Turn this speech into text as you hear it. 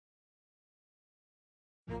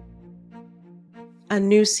a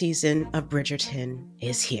new season of Bridgerton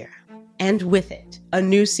is here. And with it, a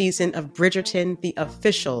new season of Bridgerton, the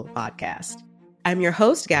official podcast. I'm your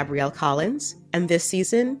host, Gabrielle Collins, and this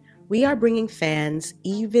season, we are bringing fans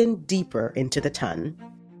even deeper into the ton.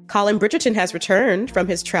 Colin Bridgerton has returned from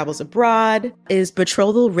his travels abroad. Is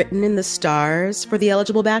betrothal written in the stars for the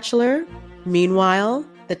eligible bachelor? Meanwhile,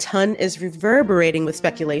 the ton is reverberating with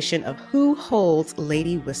speculation of who holds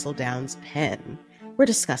Lady Whistledown's pen. We're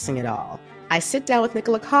discussing it all. I sit down with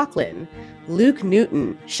Nicola Coughlan, Luke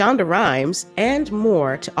Newton, Shonda Rhimes, and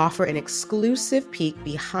more to offer an exclusive peek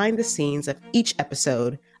behind the scenes of each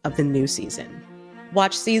episode of the new season.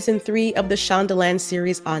 Watch season 3 of the Shondaland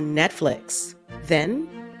series on Netflix. Then,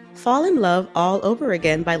 fall in love all over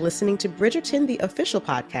again by listening to Bridgerton, the official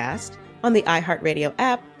podcast, on the iHeartRadio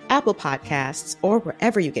app, Apple Podcasts, or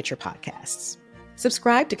wherever you get your podcasts.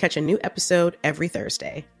 Subscribe to catch a new episode every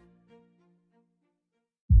Thursday.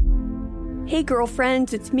 Hey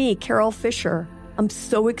girlfriends, it's me, Carol Fisher. I'm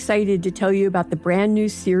so excited to tell you about the brand new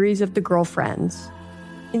series of The Girlfriends.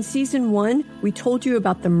 In season 1, we told you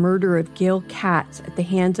about the murder of Gail Katz at the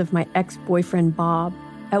hands of my ex-boyfriend Bob.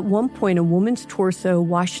 At one point, a woman's torso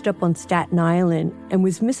washed up on Staten Island and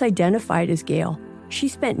was misidentified as Gail. She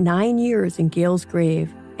spent 9 years in Gail's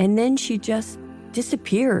grave, and then she just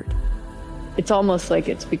disappeared. It's almost like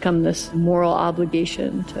it's become this moral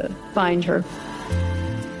obligation to find her.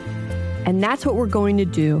 And that's what we're going to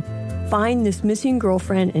do. Find this missing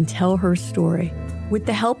girlfriend and tell her story. With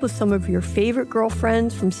the help of some of your favorite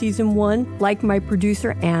girlfriends from season 1, like my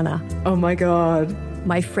producer, Anna. Oh my God.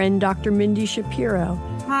 My friend, Dr. Mindy Shapiro.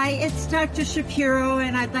 Hi, it's Dr. Shapiro,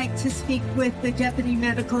 and I'd like to speak with the Deputy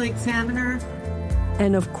Medical Examiner.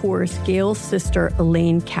 And of course, Gail's sister,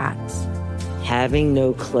 Elaine Katz. Having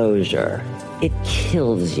no closure, it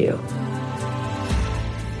kills you.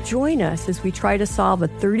 Join us as we try to solve a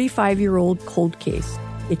 35-year-old cold case.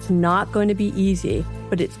 It's not going to be easy,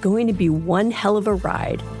 but it's going to be one hell of a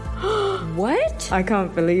ride. What? I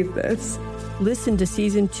can't believe this. Listen to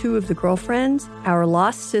season 2 of The Girlfriends, Our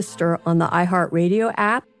Lost Sister on the iHeartRadio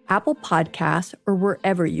app, Apple Podcasts, or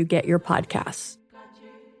wherever you get your podcasts.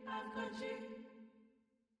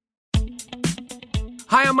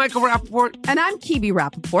 Hi, I'm Michael Rappaport. And I'm Kibi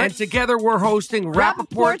Rappaport. And together we're hosting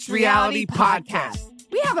Rappaport's Reality Podcast.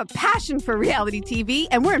 We have a passion for reality TV,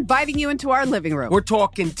 and we're inviting you into our living room. We're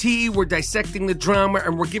talking tea, we're dissecting the drama,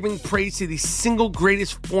 and we're giving praise to the single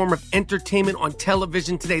greatest form of entertainment on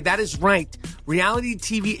television today. That is right. Reality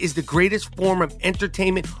TV is the greatest form of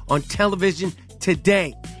entertainment on television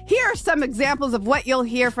today. Here are some examples of what you'll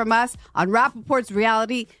hear from us on Rappaport's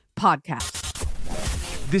Reality Podcast.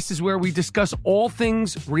 This is where we discuss all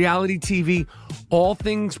things reality TV, all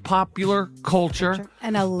things popular culture.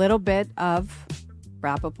 And a little bit of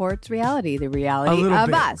Rappaport's reality, the reality of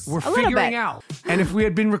bit. us. We're figuring out. And if we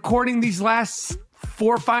had been recording these last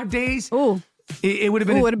 4 or 5 days, it would have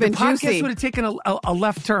been, the podcast juicy. would have taken a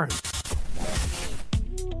left turn.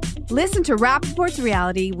 Listen to Rappaport's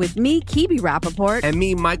Reality with me, Kibi Rappaport. And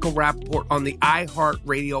me, Michael Rappaport, on the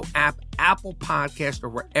iHeartRadio app, Apple Podcast, or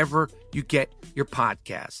wherever you get your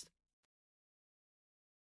podcast.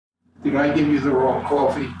 Did I give you the wrong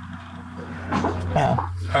coffee? No.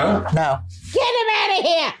 Huh? No. Get him out of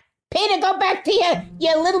here! Peter, go back to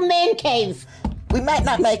your little man cave. We might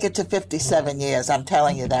not make it to 57 years. I'm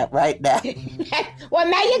telling you that right now. Well,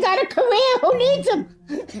 now you got a career. Who needs him?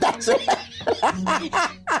 That's right.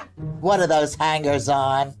 What are those hangers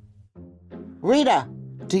on? Rita,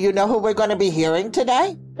 do you know who we're going to be hearing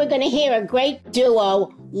today? We're going to hear a great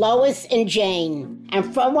duo, Lois and Jane.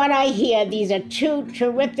 And from what I hear, these are two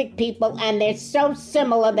terrific people, and they're so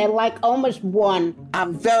similar, they're like almost one.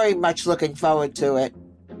 I'm very much looking forward to it.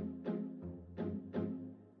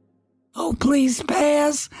 Oh, please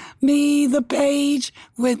pass me the page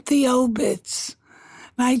with the obits.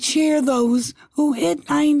 I cheer those who hit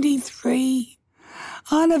 93.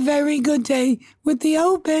 On a very good day with the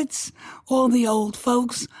obits, all the old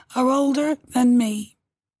folks are older than me.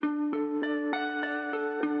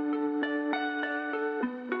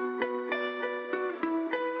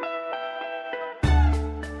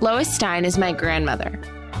 Lois Stein is my grandmother.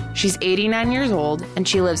 She's 89 years old, and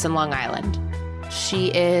she lives in Long Island. She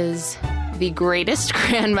is the greatest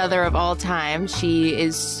grandmother of all time. She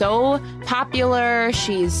is so popular,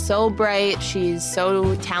 she's so bright, she's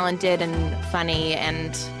so talented and funny,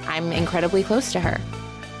 and I'm incredibly close to her.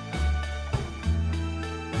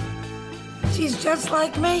 She's just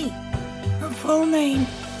like me. Her full name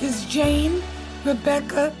is Jane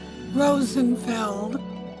Rebecca Rosenfeld.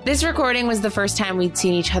 This recording was the first time we'd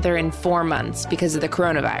seen each other in 4 months because of the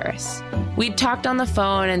coronavirus. We'd talked on the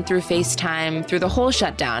phone and through FaceTime through the whole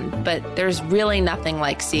shutdown, but there's really nothing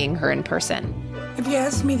like seeing her in person. If you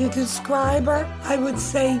asked me to describe her, I would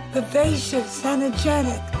say vivacious,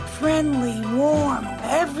 energetic, friendly, warm.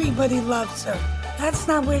 Everybody loves her. That's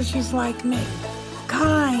not where she's like me.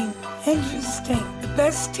 Kind, interesting, the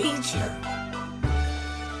best teacher.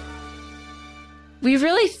 We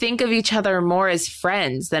really think of each other more as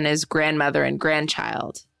friends than as grandmother and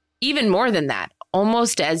grandchild. Even more than that,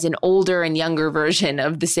 almost as an older and younger version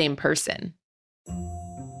of the same person.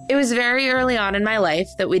 It was very early on in my life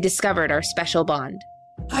that we discovered our special bond.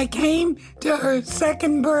 I came to her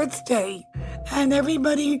second birthday, and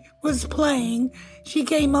everybody was playing. She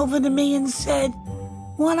came over to me and said,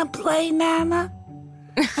 "Wanna play, Nana?"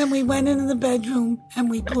 And we went into the bedroom and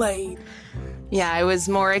we played. Yeah, I was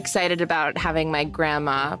more excited about having my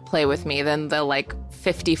grandma play with me than the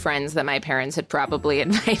 50 friends that my parents had probably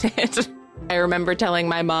invited. I remember telling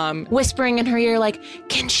my mom, whispering in her ear,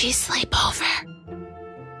 "Can she sleep over?"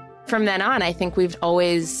 From then on, I think we've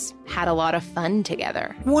always had a lot of fun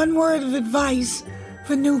together. One word of advice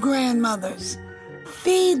for new grandmothers: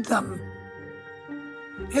 feed them.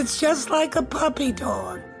 It's just like a puppy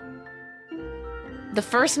dog. The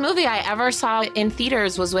first movie I ever saw in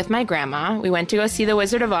theaters was with my grandma. We went to go see The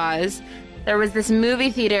Wizard of Oz. There was this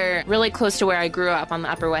movie theater really close to where I grew up on the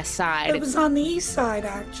Upper West Side. It was on the east side,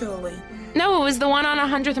 actually. No, it was the one on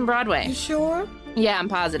 100th and Broadway. You sure? Yeah, I'm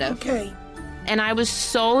positive. Okay. And I was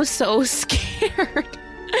so scared.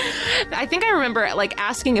 I think I remember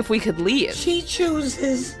asking if we could leave. She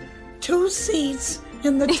chooses 2 seats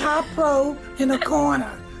in the top row in a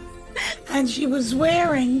corner. And she was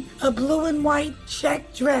wearing a blue and white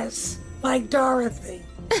check dress like Dorothy.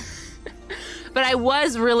 But I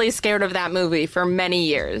was really scared of that movie for many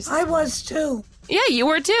years. I was too. Yeah, you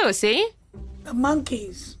were too, see? The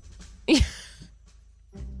monkeys.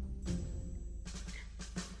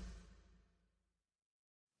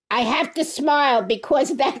 I have to smile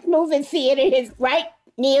because that movie theater is right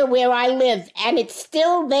near where I live, and it's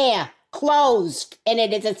still there, closed, and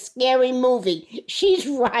it is a scary movie. She's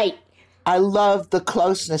right. I love the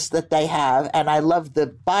closeness that they have, and I love the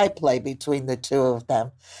byplay between the two of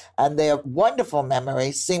them. And their wonderful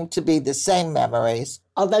memories seem to be the same memories.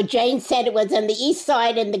 Although Jane said it was on the east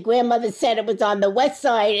side, and the grandmother said it was on the west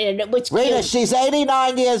side, and it was Rita, cute. she's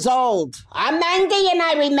 89 years old. I'm 90 and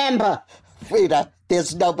I remember. Rita,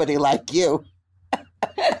 there's nobody like you.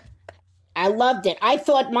 I loved it. I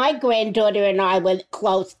thought my granddaughter and I were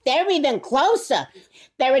close. They're even closer.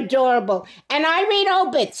 They're adorable. And I read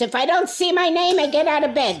obits. If I don't see my name, I get out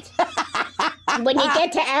of bed. When you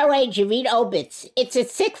get to our age, you read obits. It's a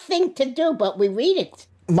sick thing to do, but we read it.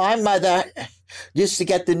 My mother used to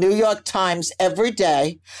get the New York Times every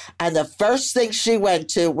day, and the first thing she went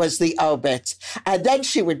to was the obits. And then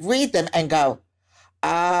she would read them and go,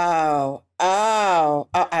 oh.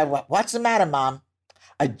 What's the matter, Mom?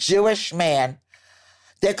 A Jewish man.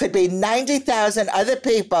 There could be 90,000 other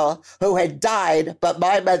people who had died, but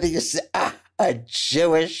my mother used to say, a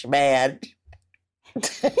Jewish man.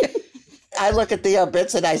 I look at the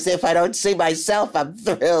obits and I say, if I don't see myself, I'm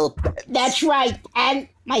thrilled. That's right. And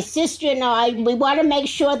my sister and I, we want to make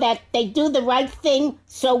sure that they do the right thing.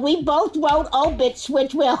 So we both wrote obits,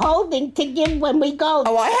 which we're holding to give when we go.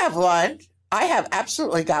 Oh, I have one. I have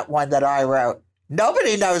absolutely got one that I wrote.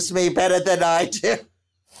 Nobody knows me better than I do.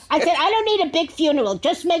 I said, I don't need a big funeral.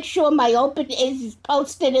 Just make sure my obit is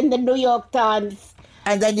posted in the New York Times.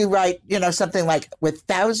 And then you write, something like, with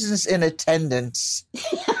thousands in attendance,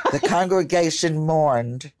 the congregation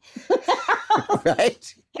mourned.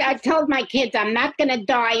 Right? I told my kids I'm not going to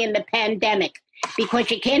die in the pandemic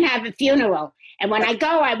because you can't have a funeral. And when I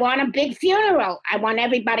go, I want a big funeral. I want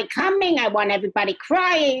everybody coming. I want everybody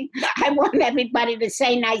crying. I want everybody to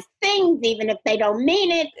say nice things, even if they don't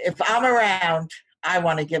mean it. If I'm around, I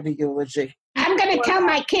want to give a eulogy. I'm going to tell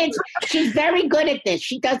my kids she's very good at this.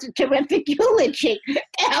 She does a terrific eulogy.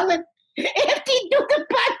 Tell them, after you do the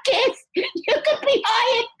podcast, you could be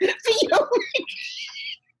hired for eulogy.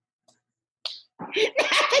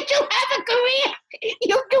 Now that you have a career,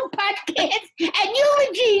 you do podcasts and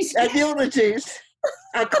eulogies. And eulogies.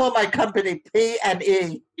 I call my company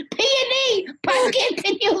P&E. P&E, podcasts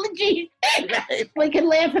and eulogies. Right. We can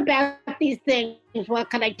laugh about these things.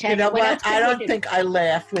 What can I tell you? You know what? I don't think I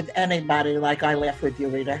laugh with anybody like I laugh with you,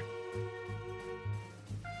 Rita.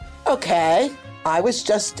 Okay, I was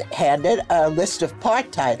just handed a list of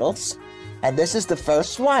part titles, and this is the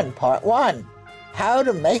first one, part 1. How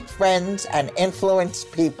to make friends and influence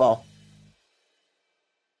people.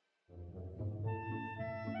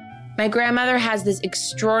 My grandmother has this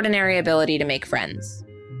extraordinary ability to make friends.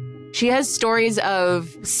 She has stories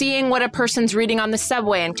of seeing what a person's reading on the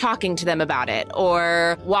subway and talking to them about it,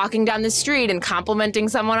 or walking down the street and complimenting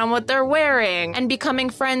someone on what they're wearing, and becoming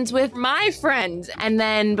friends with my friends. And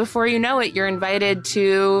then before you know it, you're invited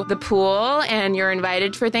to the pool and you're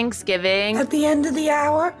invited for Thanksgiving. At the end of the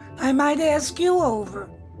hour, I might ask you over.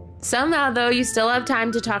 Somehow, though, you still have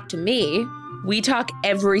time to talk to me. We talk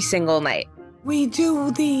every single night. We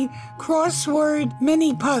do the crossword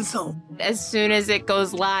mini puzzle. As soon as it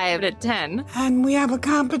goes live at 10. And we have a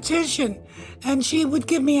competition. And she would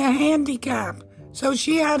give me a handicap. So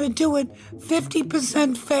she had to do it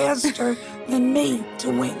 50% faster than me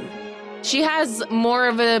to win. She has more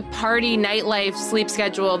of a party, nightlife, sleep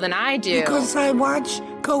schedule than I do. Because I watch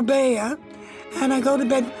Colbert, and I go to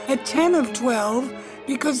bed at 10 or 12,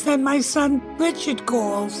 because then my son Richard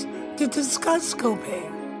calls to discuss Colbert.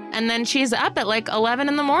 And then she's up at like 11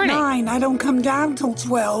 in the morning. 9. I don't come down till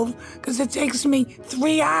 12 because it takes me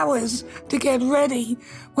 3 hours to get ready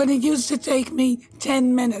when it used to take me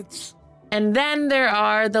 10 minutes. And then there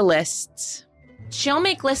are the lists. She'll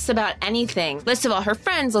make lists about anything. Lists of all her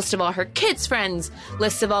friends, lists of all her kids' friends,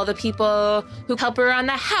 lists of all the people who help her around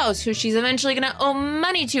the house, who she's eventually going to owe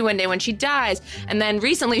money to one day when she dies. And then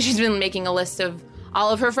recently she's been making a list of all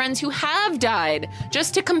of her friends who have died,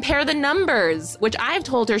 just to compare the numbers, which I've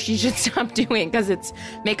told her she should stop doing because it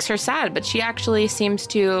makes her sad, but she actually seems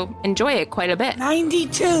to enjoy it quite a bit.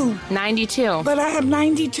 92. 92. But I have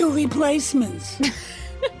 92 replacements.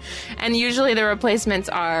 And usually the replacements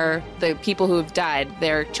are the people who have died,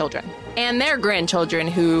 their children, and their grandchildren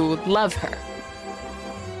who love her.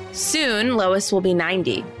 Soon, Lois will be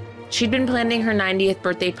 90. She'd been planning her 90th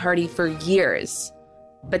birthday party for years,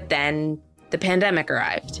 but then the pandemic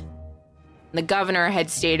arrived. The governor had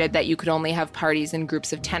stated that you could only have parties in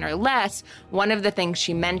groups of 10 or less. One of the things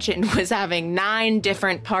she mentioned was having 9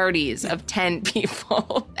 different parties of 10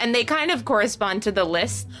 people. And they kind of correspond to the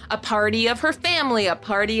list. A party of her family, a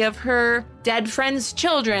party of her dead friends'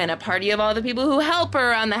 children, a party of all the people who help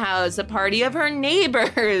her around the house, a party of her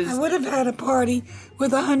neighbors. I would have had a party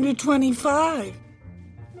with 125.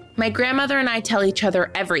 My grandmother and I tell each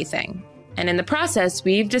other everything. And in the process,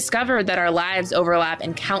 we've discovered that our lives overlap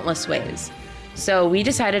in countless ways. So we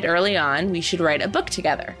decided early on we should write a book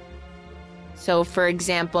together. So, for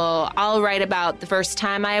example, I'll write about the first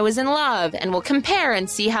time I was in love, and we'll compare and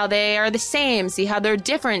see how they are the same, see how they're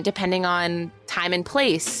different depending on time and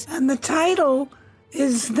place. And the title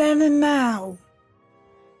is Then and Now.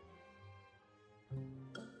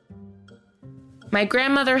 My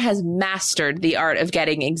grandmother has mastered the art of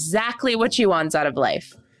getting exactly what she wants out of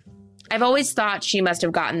life. I've always thought she must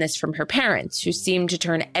have gotten this from her parents, who seemed to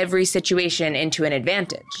turn every situation into an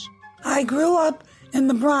advantage. I grew up in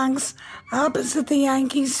the Bronx, opposite the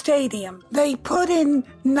Yankee Stadium. They put in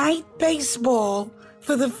night baseball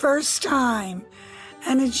for the first time,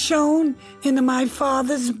 and it's shown in my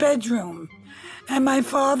father's bedroom. And my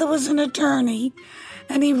father was an attorney,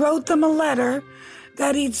 and he wrote them a letter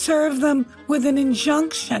that he'd serve them with an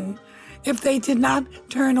injunction if they did not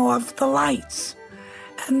turn off the lights.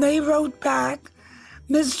 And they wrote back,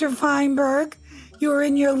 Mr. Feinberg, you're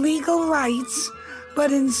in your legal rights,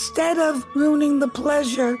 but instead of ruining the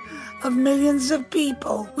pleasure of millions of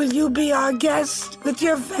people, will you be our guest with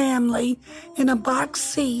your family in a box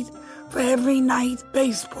seat for every night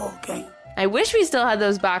baseball game? I wish we still had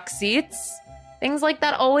those box seats. Things like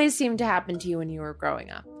that always seemed to happen to you when you were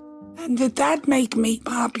growing up. And did that make me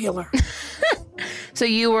popular? So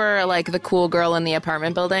you were like the cool girl in the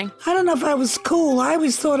apartment building? I don't know if I was cool. I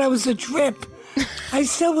always thought I was a drip. I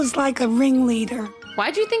still was like a ringleader.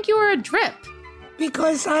 Why'd you think you were a drip?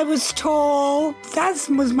 Because I was tall. That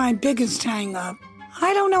was my biggest hang-up.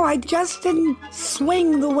 I don't know. I just didn't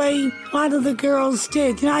swing the way a lot of the girls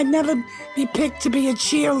did. You know, I'd never be picked to be a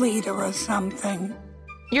cheerleader or something.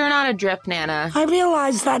 You're not a drip, Nana. I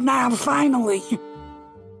realize that now, finally.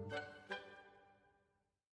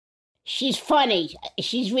 She's funny.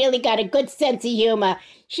 She's really got a good sense of humor.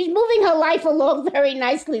 She's moving her life along very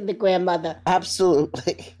nicely, the grandmother.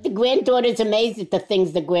 Absolutely. The granddaughter's amazed at the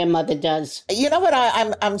things the grandmother does. You know what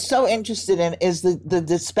I'm so interested in is the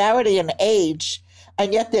disparity in age,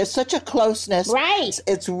 and yet there's such a closeness. Right.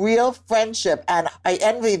 It's real friendship, and I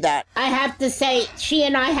envy that. I have to say, she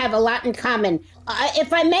and I have a lot in common.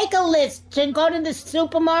 If I make a list to go to the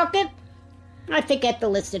supermarket, I forget the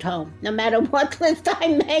list at home, no matter what list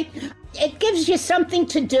I make. It gives you something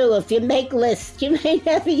to do if you make lists. You may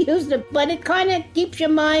never use them, but it kind of keeps your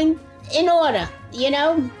mind in order, you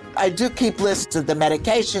know? I do keep lists of the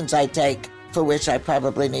medications I take, for which I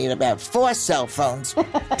probably need about 4 cell phones.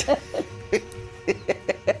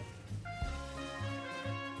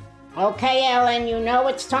 Okay, Ellen, you know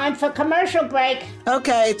it's time for commercial break.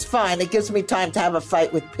 Okay, it's fine. It gives me time to have a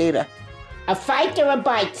fight with Peter. A fight or a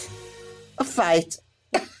bite? A fight.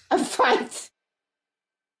 A fight.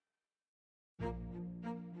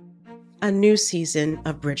 A new season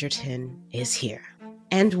of Bridgerton is here.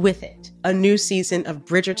 And with it, a new season of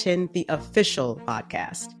Bridgerton, the official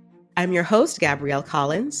podcast. I'm your host, Gabrielle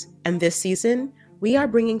Collins, and this season, we are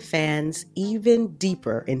bringing fans even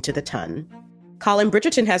deeper into the ton. Colin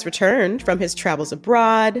Bridgerton has returned from his travels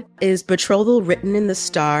abroad. Is betrothal written in the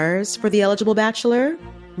stars for the eligible bachelor?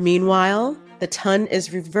 Meanwhile, the ton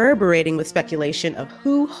is reverberating with speculation of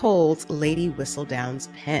who holds Lady Whistledown's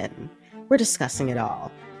pen. We're discussing it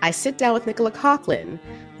all. I sit down with Nicola Coughlan,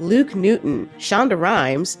 Luke Newton, Shonda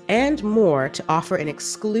Rhimes, and more to offer an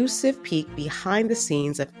exclusive peek behind the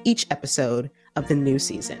scenes of each episode of the new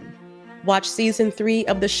season. Watch season 3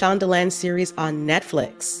 of the Shondaland series on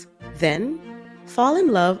Netflix. Then, fall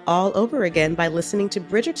in love all over again by listening to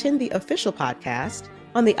Bridgerton, the official podcast,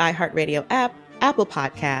 on the iHeartRadio app, Apple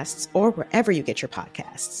Podcasts, or wherever you get your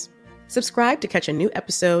podcasts. Subscribe to catch a new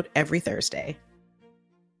episode every Thursday.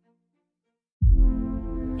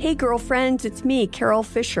 Hey girlfriends, it's me, Carol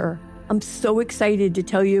Fisher. I'm so excited to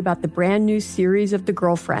tell you about the brand new series of The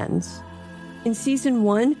Girlfriends. In season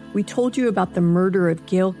 1, we told you about the murder of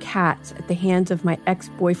Gail Katz at the hands of my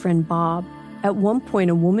ex-boyfriend Bob. At one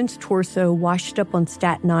point, a woman's torso washed up on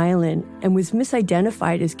Staten Island and was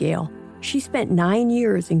misidentified as Gail. She spent 9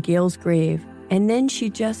 years in Gail's grave, and then she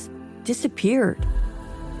just disappeared.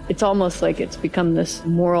 It's almost like it's become this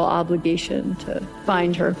moral obligation to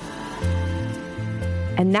find her.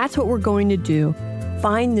 And that's what we're going to do.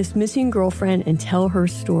 Find this missing girlfriend and tell her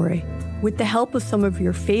story. With the help of some of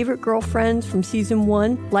your favorite girlfriends from season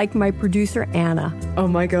 1, like my producer, Anna. Oh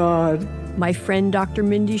my God. My friend, Dr.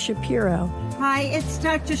 Mindy Shapiro. Hi, it's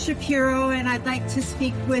Dr. Shapiro, and I'd like to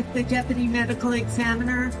speak with the Deputy Medical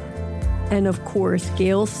Examiner. And of course,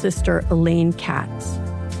 Gail's sister, Elaine Katz.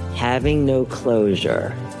 Having no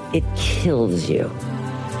closure, it kills you.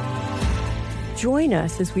 Join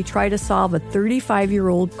us as we try to solve a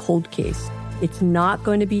 35-year-old cold case. It's not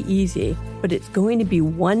going to be easy, but it's going to be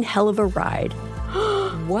one hell of a ride.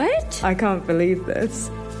 What? I can't believe this.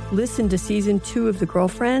 Listen to season 2 of The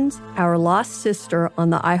Girlfriends, Our Lost Sister on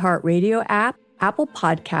the iHeartRadio app, Apple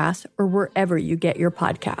Podcasts, or wherever you get your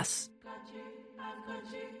podcasts.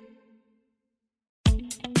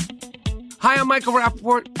 Hi, I'm Michael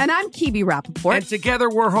Rappaport. And I'm Kibi Rappaport. And together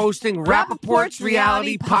we're hosting Rappaport's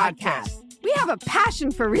Reality Podcast. We have a passion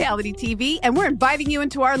for reality TV, and we're inviting you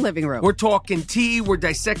into our living room. We're talking tea, we're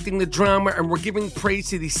dissecting the drama, and we're giving praise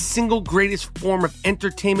to the single greatest form of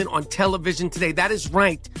entertainment on television today. That is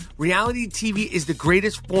right. Reality TV is the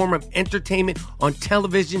greatest form of entertainment on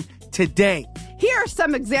television today. Here are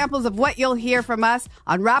some examples of what you'll hear from us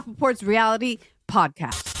on Rappaport's Reality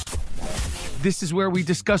Podcast. This is where we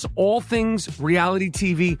discuss all things reality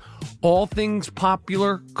TV, all things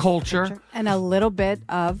popular culture. And a little bit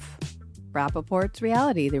of Rappaport's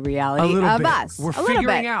reality, the reality of bit. us. We're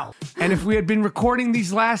figuring out. And if we had been recording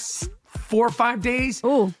these last 4 or 5 days,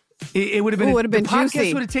 it would have been, the podcast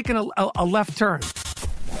juicy. would have taken a left turn.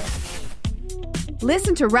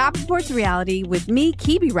 Listen to Rappaport's Reality with me,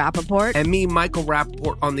 Kibi Rappaport. And me, Michael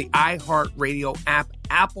Rappaport, on the iHeartRadio app,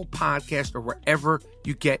 Apple Podcast, or wherever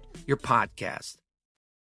you get your podcast.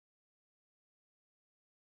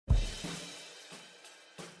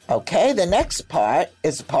 Okay, the next part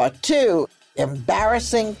is part 2,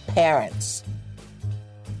 embarrassing parents.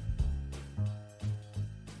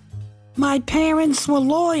 My parents were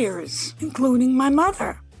lawyers, including my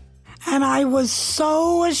mother. And I was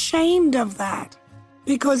so ashamed of that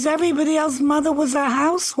because everybody else's mother was a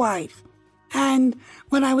housewife. And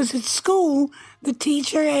when I was at school, the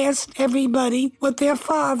teacher asked everybody what their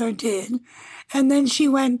father did. And then she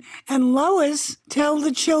went, and Lois, tell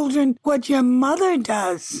the children what your mother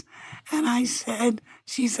does. And I said,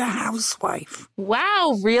 she's a housewife.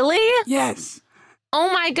 Wow, really? Yes. Oh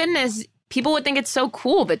my goodness. People would think it's so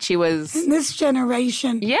cool that she was... In this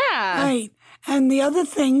generation. Yeah. Right. And the other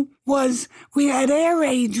thing was we had air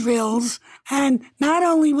raid drills. And not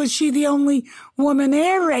only was she the only woman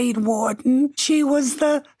air raid warden, she was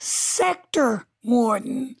the sector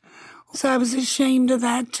warden. So I was ashamed of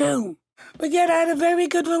that too. But yet I had a very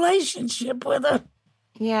good relationship with her.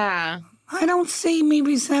 Yeah. I don't see me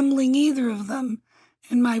resembling either of them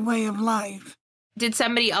in my way of life. Did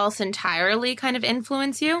somebody else entirely kind of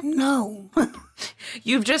influence you? No.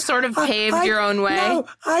 You've just sort of paved your own way? No,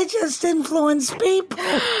 I just influence people.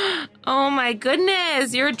 Oh my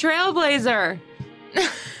goodness, you're a trailblazer.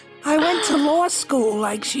 I went to law school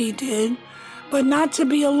like she did, but not to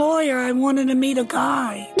be a lawyer. I wanted to meet a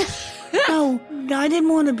guy. No, I didn't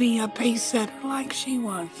want to be a pace setter like she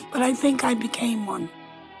was, but I think I became one.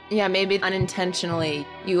 Yeah, maybe unintentionally,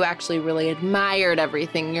 you actually really admired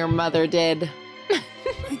everything your mother did.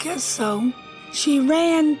 I guess so. She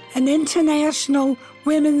ran an international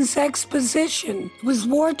women's exposition. It was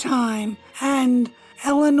wartime, and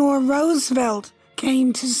Eleanor Roosevelt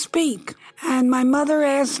came to speak. And my mother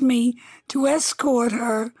asked me to escort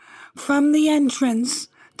her from the entrance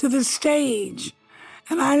to the stage.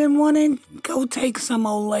 And I didn't want to go take some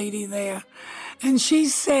old lady there. And she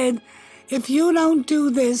said, if you don't do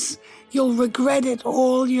this, you'll regret it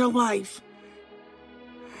all your life.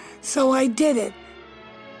 So I did it.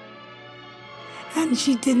 And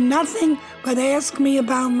she did nothing but ask me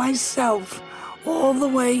about myself all the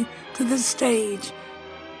way to the stage.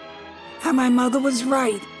 And my mother was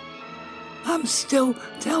right. I'm still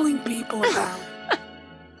telling people about it.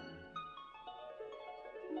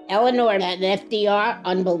 Eleanor and FDR,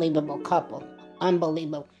 unbelievable couple.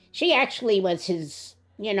 Unbelievable. She actually was his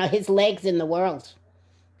legs in the world.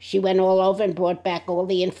 She went all over and brought back all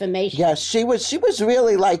the information. Yes, she was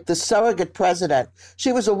really like the surrogate president.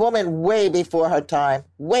 She was a woman way before her time.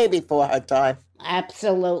 Way before her time.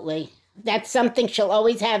 Absolutely. That's something she'll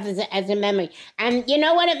always have as a memory. And you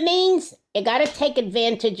know what it means? You got to take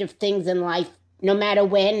advantage of things in life, no matter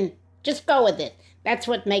when. Just go with it. That's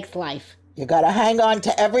what makes life. You got to hang on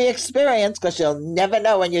to every experience because you'll never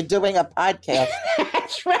know when you're doing a podcast.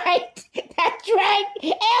 That's right. That's right.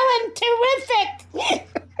 Ellen, terrific.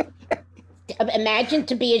 Imagine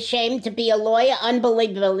to be ashamed to be a lawyer.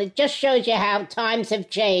 Unbelievable. It just shows you how times have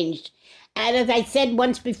changed. And as I said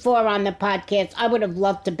once before on the podcast, I would have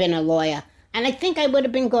loved to have been a lawyer. And I think I would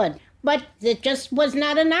have been good. But it just was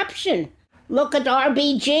not an option. Look at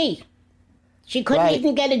RBG. She couldn't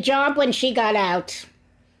even get a job when she got out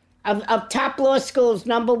of top law schools,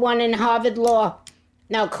 #1 in Harvard Law.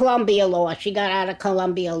 No, Columbia Law. She got out of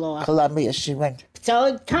Columbia Law. Columbia, she went.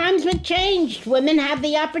 So times have changed. Women have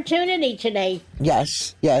the opportunity today.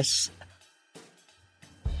 Yes, yes.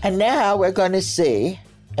 And now we're going to see,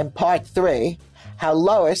 in part 3, how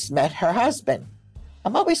Lois met her husband.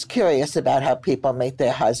 I'm always curious about how people meet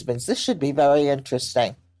their husbands. This should be very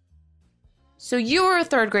interesting. So you were a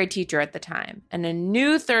third grade teacher at the time, and a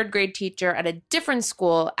new third grade teacher at a different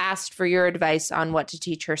school asked for your advice on what to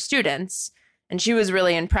teach her students, and she was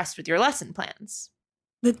really impressed with your lesson plans.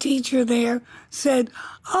 The teacher there said,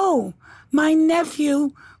 "Oh, my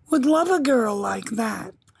nephew would love a girl like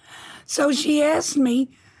that." So she asked me,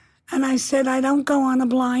 and I said, "I don't go on a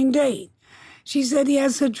blind date." She said, "He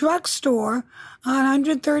has a drugstore on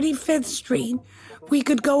 135th Street. We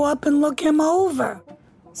could go up and look him over."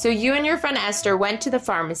 So you and your friend Esther went to the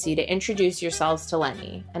pharmacy to introduce yourselves to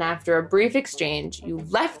Lenny, and after a brief exchange, you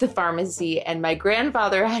left the pharmacy and my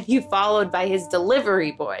grandfather had you followed by his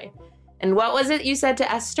delivery boy. And what was it you said to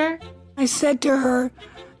Esther? I said to her,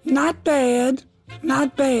 "Not bad,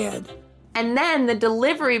 not bad." And then the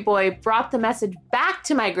delivery boy brought the message back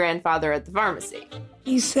to my grandfather at the pharmacy.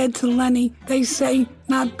 He said to Lenny, "They say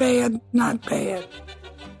not bad, not bad."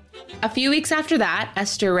 A few weeks after that,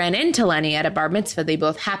 Esther ran into Lenny at a bar mitzvah they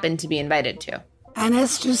both happened to be invited to. And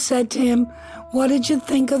Esther said to him, "What did you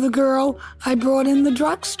think of the girl I brought in the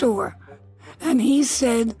drugstore?" And he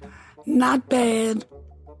said, "Not bad,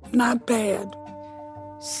 not bad."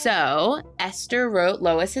 So Esther wrote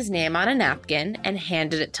Lois's name on a napkin and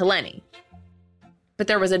handed it to Lenny. But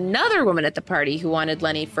there was another woman at the party who wanted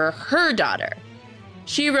Lenny for her daughter.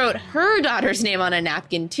 She wrote her daughter's name on a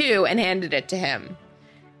napkin too and handed it to him.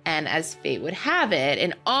 And as fate would have it,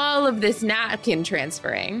 in all of this napkin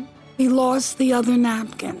transferring, he lost the other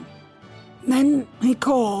napkin. Then he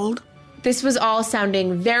called. This was all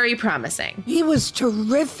sounding very promising. He was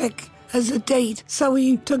terrific as a date. So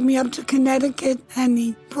he took me up to Connecticut and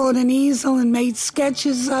he brought an easel and made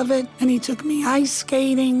sketches of it. And he took me ice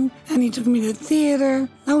skating and he took me to theater.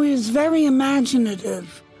 No, he was very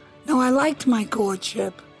imaginative. No, I liked my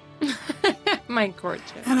courtship. My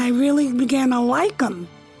courtship. And I really began to like him.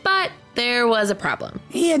 But there was a problem.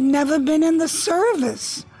 He had never been in the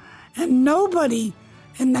service. And nobody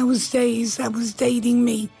in those days that was dating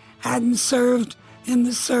me hadn't served in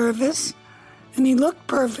the service. And he looked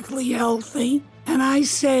perfectly healthy. And I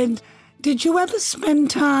said, "Did you ever spend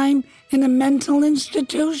time in a mental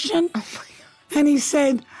institution?" Oh my God. And he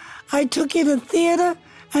said, "I took you to theater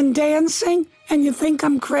and dancing, and you think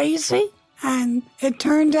I'm crazy?" And it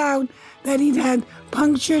turned out that he'd had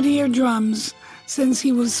punctured eardrums since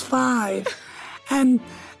he was 5. And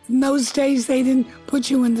in those days, they didn't put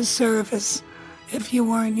you in the service if you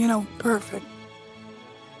weren't, perfect.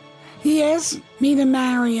 He asked me to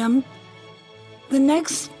marry him. The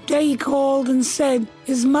next day he called and said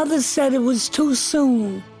his mother said it was too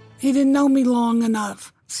soon. He didn't know me long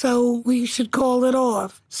enough, so we should call it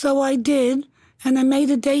off. So I did, and I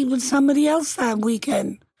made a date with somebody else that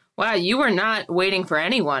weekend. Wow, you were not waiting for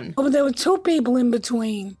anyone. Oh, but there were 2 people in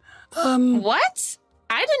between. What?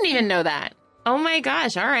 I didn't even know that. Oh my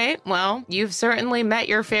gosh, all right. Well, you've certainly met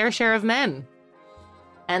your fair share of men.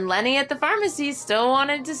 And Lenny at the pharmacy still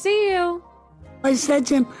wanted to see you. I said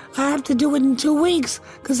to him, I have to do it in 2 weeks,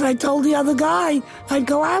 because I told the other guy I'd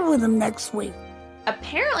go out with him next week.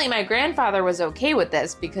 Apparently my grandfather was okay with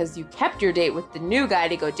this because you kept your date with the new guy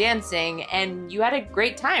to go dancing and you had a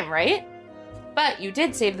great time, right? But you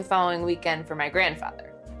did save the following weekend for my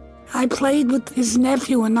grandfather. I played with his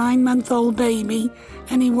nephew, a 9-month-old baby,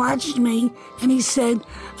 and he watched me and he said,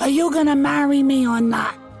 are you going to marry me or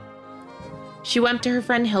not? She went to her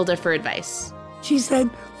friend Hilda for advice. She said,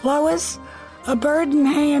 Lois, a bird in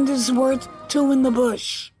hand is worth 2 in the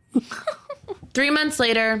bush. 3 months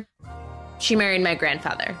later, she married my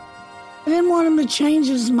grandfather. I didn't want him to change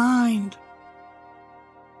his mind.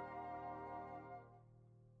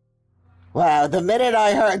 Wow, the minute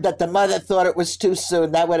I heard that the mother thought it was too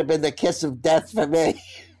soon, that would have been the kiss of death for me.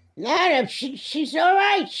 No, she's all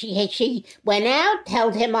right. She went out,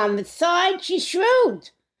 held him on the side. She's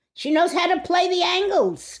shrewd. She knows how to play the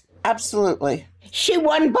angles. Absolutely. She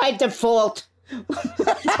won by default. What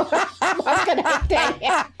can I tell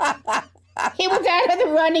you? He was out of the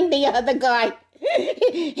running, the other guy.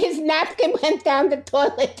 His napkin went down the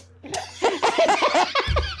toilet. And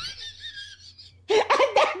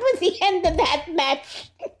that was the end of that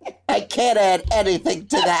match. I can't add anything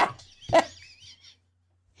to that.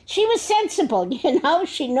 She was sensible, you know.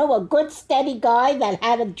 She knew a good, steady guy that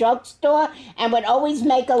had a drugstore and would always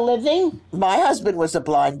make a living. My husband was a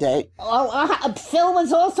blind date. Phil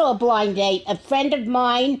was also a blind date. A friend of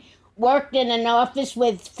mine worked in an office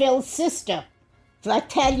with Phil's sister. So I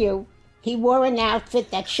tell you, he wore an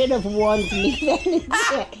outfit that should have warned me then and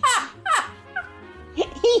there.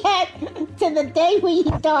 He had, to the day he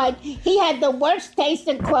died, he had the worst taste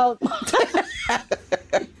in clothes.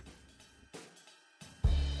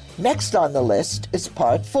 Next on the list is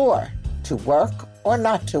part 4, to work or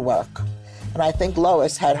not to work. And I think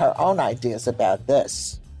Lois had her own ideas about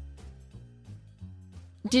this.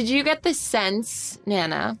 Did you get the sense,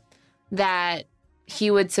 Nana, that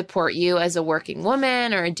he would support you as a working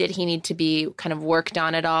woman, or did he need to be kind of worked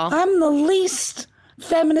on at all? I'm the least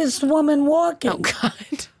feminist woman walking. Oh,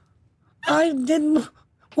 God. I didn't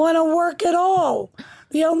want to work at all.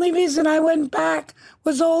 The only reason I went back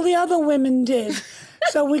was all the other women did.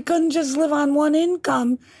 So we couldn't just live on 1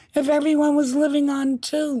 income if everyone was living on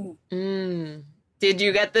 2. Did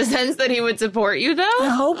you get the sense that he would support you, though? I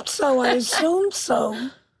hoped so. I assumed so.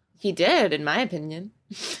 He did, in my opinion.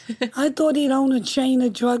 I thought he'd own a chain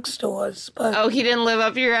of drugstores, but... Oh, he didn't live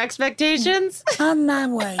up to your expectations? Not in that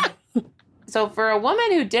way. So for a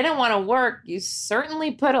woman who didn't want to work, you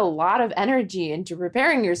certainly put a lot of energy into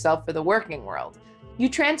preparing yourself for the working world. You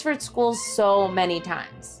transferred schools so many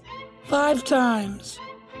times. 5 times.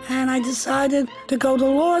 And I decided to go to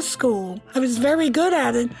law school. I was very good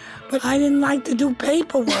at it, but I didn't like to do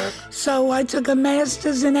paperwork. So I took a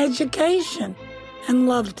master's in education and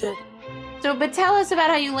loved it. But tell us about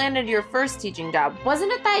how you landed your first teaching job.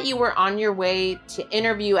 Wasn't it that you were on your way to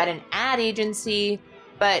interview at an ad agency,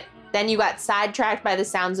 but then you got sidetracked by the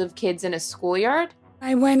sounds of kids in a schoolyard?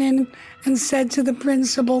 I went in and said to the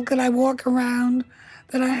principal, could I walk around,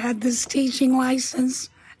 that I had this teaching license?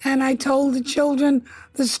 And I told the children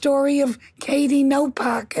the story of Katie No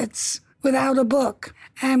Pockets without a book.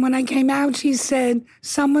 And when I came out, she said,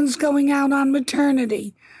 someone's going out on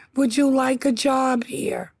maternity. Would you like a job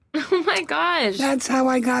here? Oh, my gosh. That's how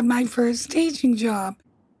I got my first teaching job.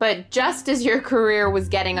 But just as your career was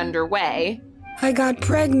getting underway... I got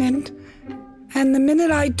pregnant, and the minute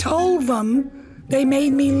I told them, they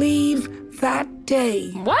made me leave that day.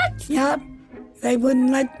 What? Yep. They wouldn't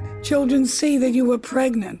let children see that you were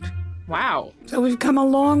pregnant. Wow. So we've come a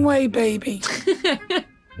long way, baby.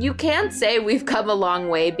 You can't say we've come a long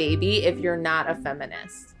way, baby, if you're not a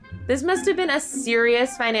feminist. This must have been a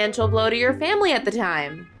serious financial blow to your family at the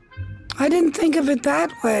time. I didn't think of it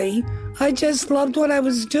that way. I just loved what I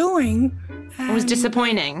was doing. It was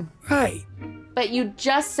disappointing. Right. But you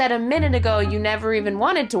just said a minute ago you never even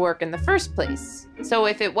wanted to work in the first place. So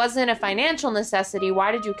if it wasn't a financial necessity,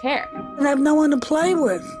 why did you care? I have no one to play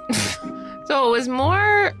with. So it was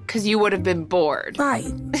more because you would have been bored. Right.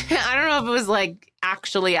 I don't know if it was like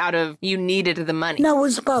actually out of you needed the money. No, it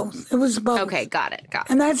was both. It was both. Okay, got it.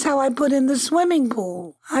 And that's how I put in the swimming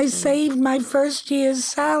pool. I saved my first year's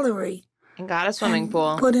salary. And got a swimming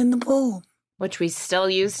pool. Put in the pool. which we still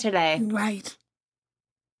use today. Right.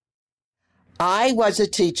 I was a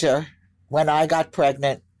teacher when I got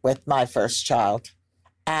pregnant with my first child,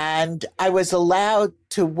 and I was allowed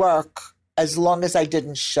to work as long as I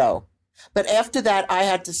didn't show. But after that, I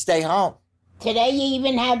had to stay home. Today, you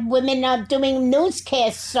even have women doing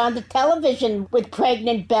newscasts on the television with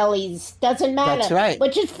pregnant bellies. Doesn't matter. That's right.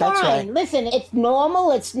 Which is fine. That's right. Listen, it's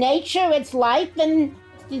normal, it's nature, it's life, and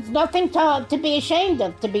there's nothing to be ashamed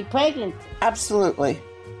of, to be pregnant. Absolutely.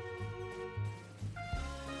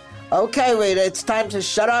 Okay, Rita, it's time to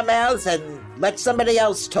shut our mouths and let somebody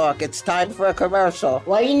else talk. It's time for a commercial.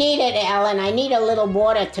 Well, you need it, Alan. I need a little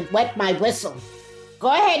water to wet my whistle. Go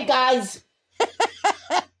ahead, guys.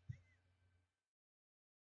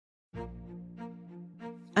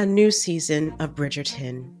 A new season of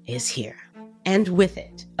Bridgerton is here. And with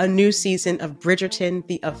it, a new season of Bridgerton,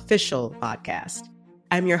 the official podcast.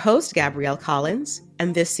 I'm your host, Gabrielle Collins,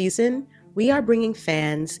 and this season, we are bringing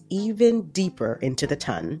fans even deeper into the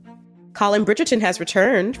ton. Colin Bridgerton has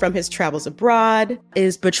returned from his travels abroad.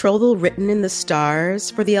 Is betrothal written in the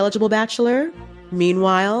stars for the eligible bachelor?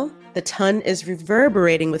 Meanwhile, the ton is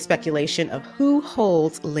reverberating with speculation of who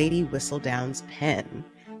holds Lady Whistledown's pen.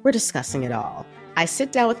 We're discussing it all. I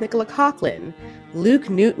sit down with Nicola Coughlan, Luke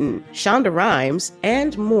Newton, Shonda Rhimes,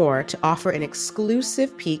 and more to offer an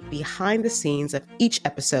exclusive peek behind the scenes of each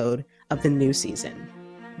episode of the new season.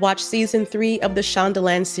 Watch season 3 of the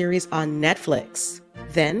Shondaland series on Netflix.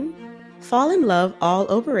 Then, fall in love all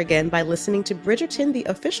over again by listening to Bridgerton, the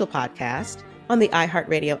official podcast, on the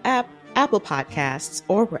iHeartRadio app, Apple Podcasts,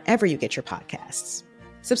 or wherever you get your podcasts.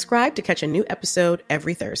 Subscribe to catch a new episode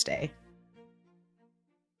every Thursday.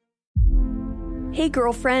 Hey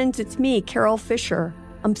girlfriends, it's me, Carol Fisher.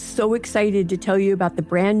 I'm so excited to tell you about the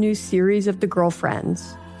brand new series of The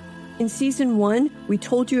Girlfriends. In season 1, we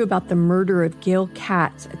told you about the murder of Gail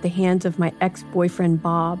Katz at the hands of my ex-boyfriend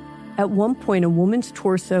Bob. At one point, a woman's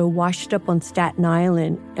torso washed up on Staten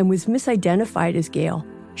Island and was misidentified as Gail.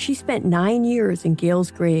 She spent 9 years in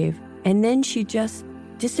Gail's grave, and then she just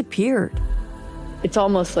disappeared. It's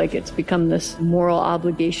almost like it's become this moral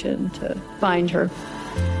obligation to find her.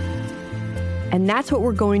 And that's what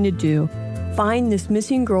we're going to do. Find this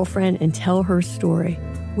missing girlfriend and tell her story.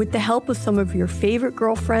 With the help of some of your favorite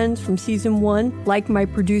girlfriends from season 1, like my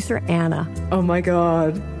producer, Anna. Oh my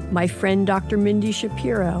God. My friend, Dr. Mindy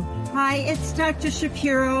Shapiro. Hi, it's Dr.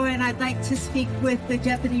 Shapiro, and I'd like to speak with the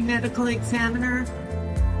Deputy Medical Examiner.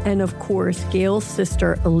 And of course, Gail's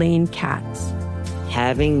sister, Elaine Katz.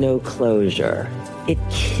 Having no closure, it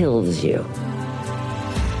kills you.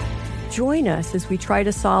 Join us as we try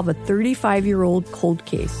to solve a 35-year-old cold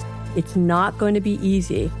case. It's not going to be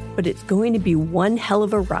easy, but it's going to be one hell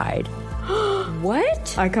of a ride.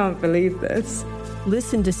 What? I can't believe this.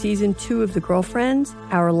 Listen to season 2 of The Girlfriends,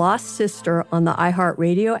 Our Lost Sister on the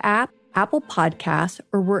iHeartRadio app, Apple Podcasts,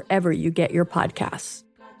 or wherever you get your podcasts.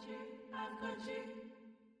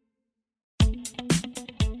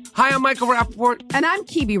 Hi, I'm Michael Rappaport. And I'm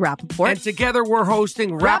Kibi Rappaport. And together we're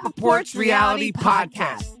hosting Rappaport's Reality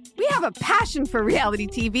Podcast. We have a passion for reality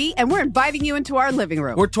TV, and we're inviting you into our living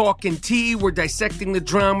room. We're talking tea, we're dissecting the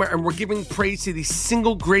drama, and we're giving praise to the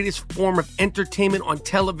single greatest form of entertainment on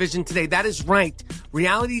television today. That is right.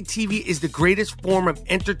 Reality TV is the greatest form of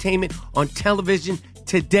entertainment on television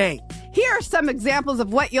today. Here are some examples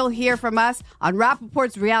of what you'll hear from us on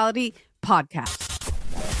Rappaport's Reality Podcast.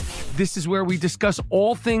 This is where we discuss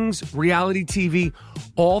all things reality TV,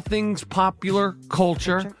 all things popular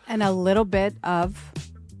culture. And a little bit of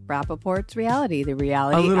Rappaport's reality, the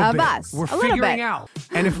reality of us. We're figuring out.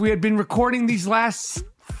 And if we had been recording these last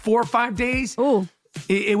 4 or 5 days,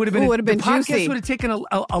 it would have been, the podcast juicy. Would have taken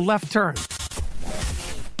a left turn.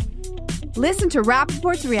 Listen to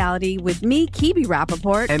Rappaport's Reality with me, Kibi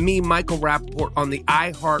Rappaport. And me, Michael Rappaport, on the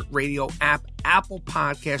iHeartRadio app, Apple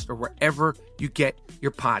Podcast, or wherever you get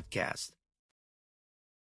your podcast.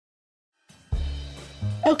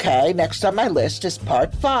 Okay, next on my list is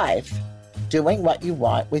part 5, doing what you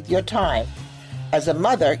want with your time. As a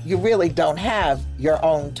mother, you really don't have your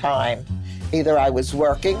own time. Either I was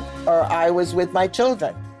working or I was with my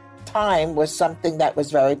children. Time was something that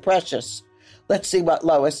was very precious. Let's see what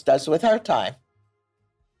Lois does with her time.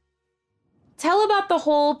 Tell about the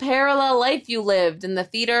whole parallel life you lived in the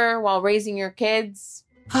theater while raising your kids.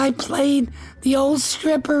 I played the old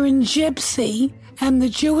stripper in Gypsy and the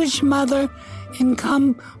Jewish mother in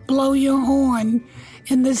Come Blow Your Horn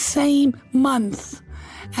in the same month.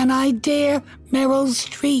 And I dare Meryl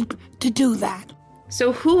Streep to do that.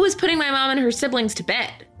 So who was putting my mom and her siblings to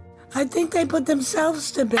bed? I think they put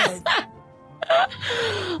themselves to bed.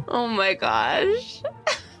 Oh my gosh.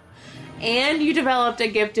 And you developed a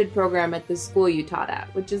gifted program at the school you taught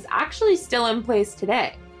at, which is actually still in place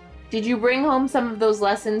today. Did you bring home some of those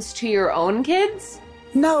lessons to your own kids?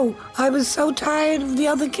 No, I was so tired of the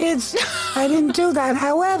other kids. I didn't do that.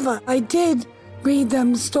 However, I did read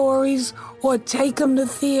them stories or take them to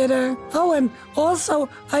theater. Oh, and also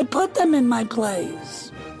I put them in my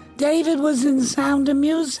plays. David was in Sound of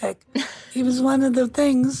Music. He was one of the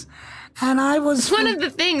things. And I was... One of the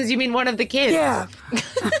things? You mean one of the kids? Yeah.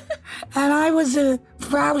 And I was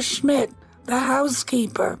Frau Schmidt, the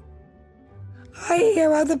housekeeper. I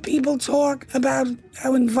hear other people talk about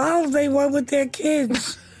how involved they were with their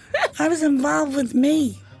kids. I was involved with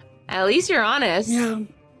me. At least you're honest. Yeah.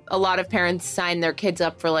 A lot of parents sign their kids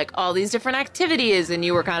up for like all these different activities, and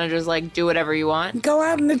you were kind of just like, do whatever you want. Go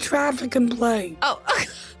out in the traffic and play.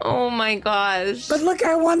 Oh my gosh. But look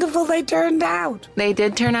how wonderful they turned out. They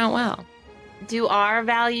did turn out well. Do our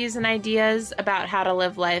values and ideas about how to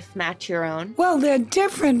live life match your own? Well, they're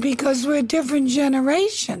different because we're a different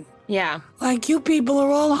generation. Yeah. Like you people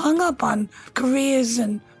are all hung up on careers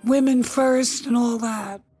and women first and all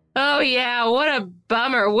that. Oh, yeah. What a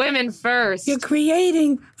bummer. Women first. You're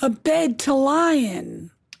creating a bed to lie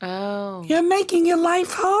in. Oh. You're making your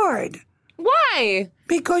life hard. Why?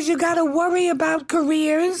 Because you got to worry about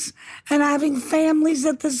careers and having families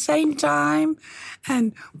at the same time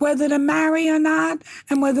and whether to marry or not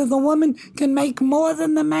and whether the woman can make more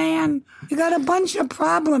than the man. You got a bunch of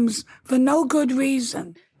problems for no good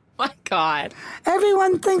reason. My God.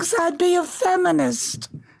 Everyone thinks I'd be a feminist.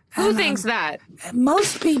 Who thinks that?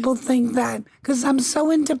 Most people think that because I'm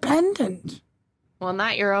so independent. Well,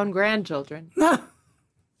 not your own grandchildren. No.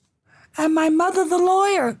 And my mother, the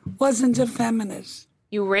lawyer, wasn't a feminist.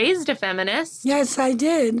 You raised a feminist? Yes, I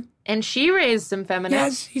did. And she raised some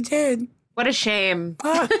feminists? Yes, she did. What a shame.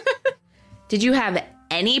 Did you have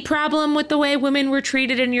any problem with the way women were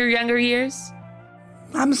treated in your younger years?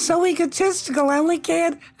 I'm so egotistical, I only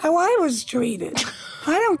cared how I was treated.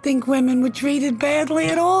 I don't think women were treated badly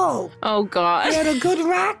at all. Oh, God. They had a good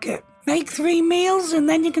racket. Make 3 meals and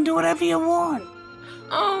then you can do whatever you want.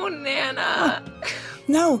 Oh, Nana.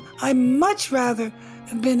 No, I'd much rather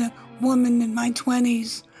have been a woman in my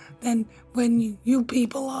 20s than when you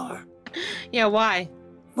people are. Yeah, why?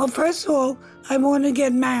 Well, first of all, I want to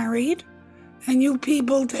get married, and you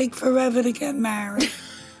people take forever to get married.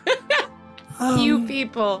 You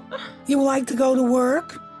people. You like to go to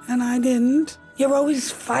work, and I didn't. You're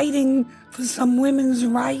always fighting for some women's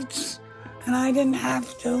rights, and I didn't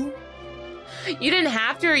have to. You didn't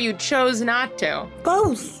have to, or you chose not to?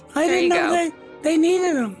 Both. I didn't know they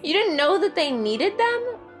needed them. You didn't know that they needed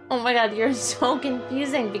them? Oh my God, you're so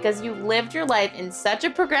confusing because you've lived your life in such a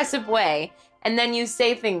progressive way, and then you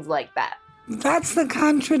say things like that. That's the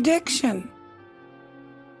contradiction.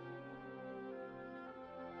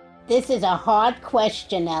 This is a hard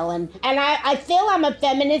question, Ellen. And I feel I'm a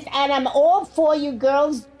feminist, and I'm all for you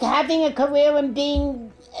girls having a career and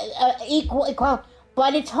being equal.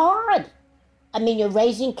 But it's hard. I mean, you're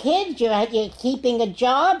raising kids, you're keeping a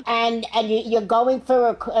job, and you're going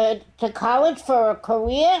to college for a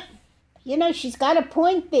career. You know, she's got a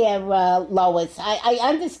point there, Lois. I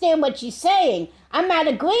understand what she's saying. I'm not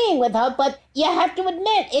agreeing with her, but you have to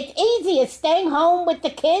admit, it's easier staying home with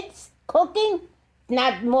the kids, cooking.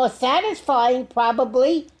 Not more satisfying,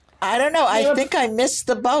 probably. I don't know. I think I missed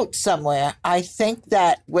the boat somewhere. I think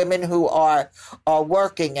that women who are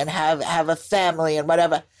working and have a family and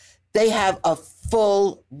whatever, they have a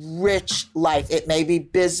full, rich life. It may be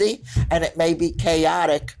busy and it may be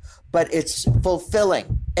chaotic, but it's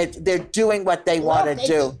fulfilling. They're doing what they want to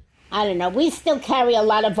do. I don't know. We still carry a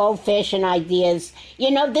lot of old-fashioned ideas.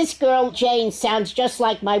 You know, this girl, Jane, sounds just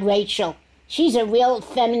like my Rachel. She's a real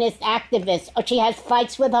feminist activist. She has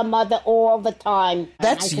fights with her mother all the time.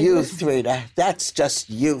 That's youth, Rita. That's just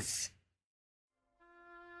youth.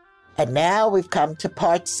 And now we've come to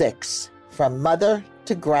part 6, from mother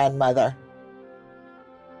to grandmother.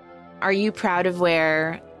 Are you proud of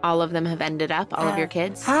where all of them have ended up, all of your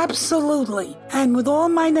kids? Absolutely. And with all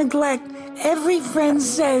my neglect, every friend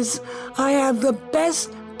says I have the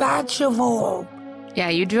best batch of all. Yeah,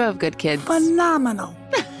 you do have good kids. Phenomenal.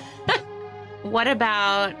 What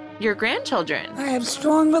about your grandchildren? I have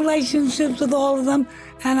strong relationships with all of them,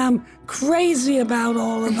 and I'm crazy about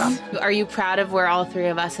all of them. Are you proud of where all 3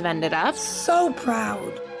 of us have ended up? So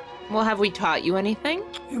proud. Well, have we taught you anything?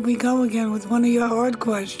 Here we go again with one of your hard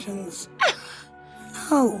questions.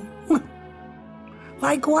 No.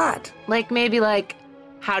 Like what? Like maybe like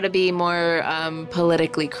how to be more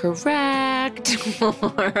politically correct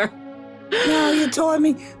or... No, you told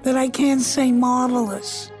me that I can't say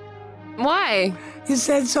marvelous. Why? You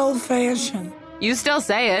said it's old-fashioned. You still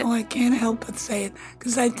say it. Oh, I can't help but say it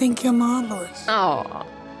because I think you're marvelous. Oh.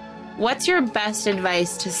 What's your best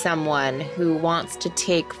advice to someone who wants to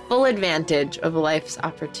take full advantage of life's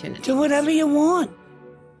opportunities? Do whatever you want.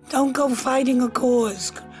 Don't go fighting a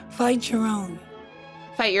cause. Fight your own.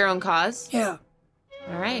 Fight your own cause? Yeah.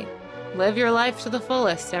 All right. Live your life to the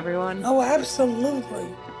fullest, everyone. Oh, absolutely.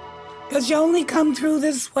 Because you only come through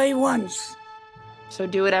this way once. So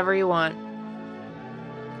do whatever you want.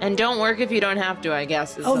 And don't work if you don't have to, I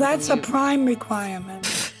guess. Oh, that's a prime requirement.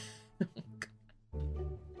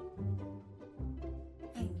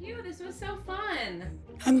 Thank you. This was so fun.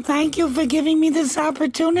 And thank you for giving me this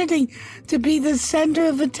opportunity to be the center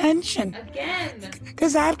of attention. Again.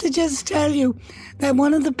 Because I have to just tell you that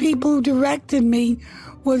one of the people who directed me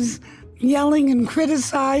was yelling and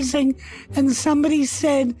criticizing, and somebody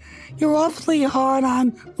said, "You're awfully hard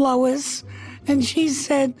on Lois." And she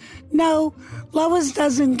said, "No, Lois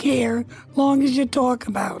doesn't care long as you talk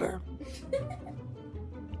about her."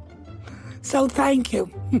 So thank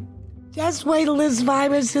you. Just wait till this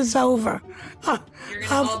virus is over. You're going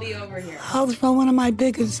to all be over here. I'll throw one of my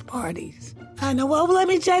biggest parties. I know. Well, let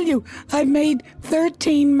me tell you, I've made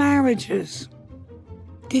 13 marriages.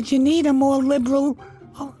 Did you need a more liberal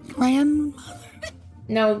grandmother?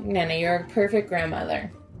 No, Nana, you're a perfect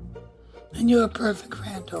grandmother. And you're a perfect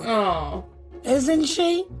granddaughter. Oh. Isn't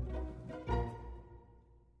she?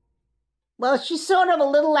 Well, she's sort of a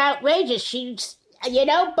little outrageous. She's,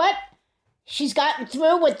 but she's gotten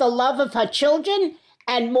through with the love of her children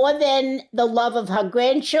and more than the love of her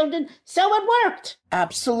grandchildren. So it worked.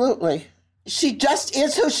 Absolutely. She just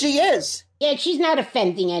is who she is. Yeah, she's not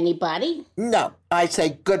offending anybody. No, I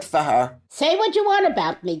say good for her. Say what you want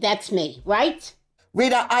about me. That's me, right?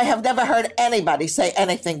 Rita, I have never heard anybody say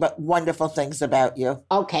anything but wonderful things about you.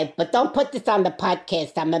 Okay, but don't put this on the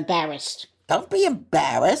podcast. I'm embarrassed. Don't be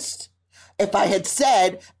embarrassed. If I had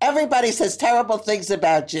said everybody says terrible things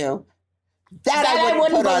about you, that I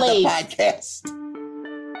wouldn't put believe. on the podcast.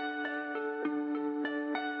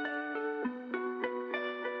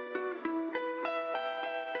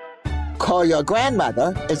 Call Your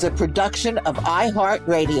Grandmother is a production of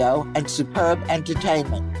iHeartRadio and Superb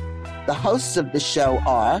Entertainment. The hosts of the show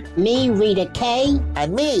are me, Rita Kay,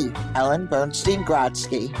 and me, Ellen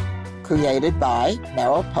Bernstein-Grotsky. Created by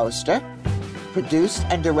Meryl Poster. Produced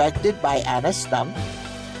and directed by Anna Stump.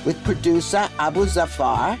 With producer Abu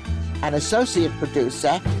Zafar and associate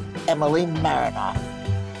producer Emily Marinoff.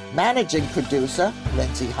 Managing producer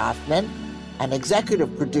Lindsay Hoffman. And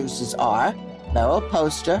executive producers are Meryl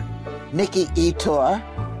Poster, Nikki Etor,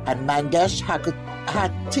 and Mangesh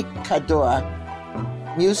Hatikador.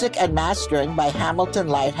 Music and mastering by Hamilton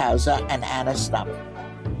Lighthouser and Anna Stump.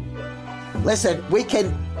 Listen, we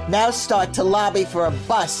can now start to lobby for a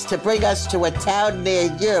bus to bring us to a town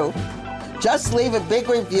near you. Just leave a big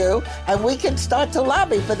review and we can start to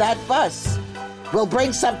lobby for that bus. We'll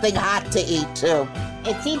bring something hot to eat too.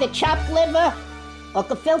 It's either chopped liver or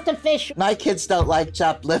gefilte fish. My kids don't like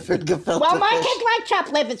chopped liver and gefilte fish. Well, my kids like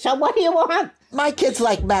chopped liver, so what do you want? My kids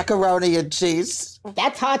like macaroni and cheese.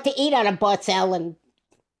 That's hard to eat on a bus, Ellen.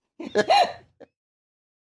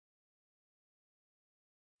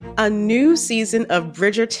 A new season of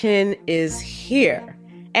Bridgerton is here.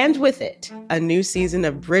 And with it, a new season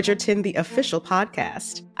of Bridgerton, the official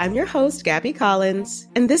podcast. I'm your host, Gabby Collins,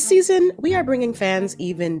 and this season, we are bringing fans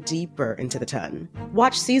even deeper into the ton.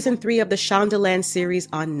 Watch season 3 of the Shondaland series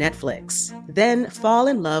on Netflix. Then fall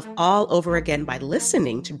in love all over again by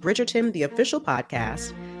listening to Bridgerton, the official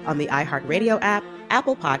podcast, on the iHeartRadio app,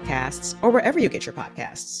 Apple Podcasts, or wherever you get your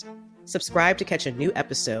podcasts. Subscribe to catch a new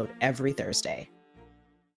episode every Thursday.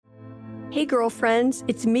 Hey girlfriends,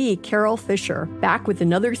 it's me, Carol Fisher, back with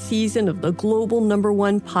another season of the global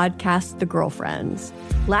 #1 podcast, The Girlfriends.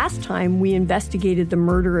 Last time, we investigated the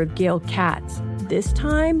murder of Gail Katz. This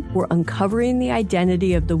time, we're uncovering the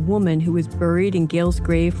identity of the woman who was buried in Gail's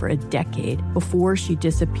grave for a decade before she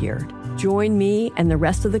disappeared. Join me and the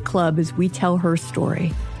rest of the club as we tell her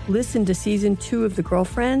story. Listen to Season 2 of The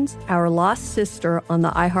Girlfriends, Our Lost Sister on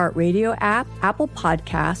the iHeartRadio app, Apple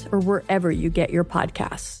Podcasts, or wherever you get your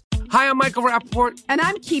podcasts. Hi, I'm Michael Rappaport. And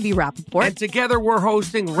I'm Kibi Rappaport. And together we're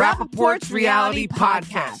hosting Rappaport's Reality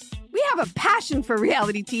Podcast. We have a passion for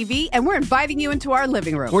reality TV, and we're inviting you into our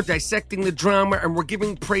living room. We're dissecting the drama, and we're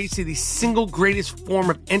giving praise to the single greatest form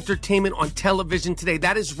of entertainment on television today.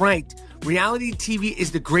 That is right. Reality TV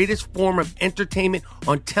is the greatest form of entertainment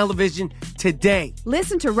on television today.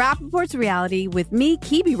 Listen to Rappaport's Reality with me,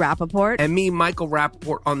 Kibi Rappaport. And me, Michael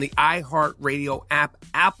Rappaport, on the iHeartRadio app,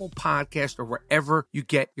 Apple Podcast, or wherever you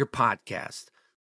get your podcast.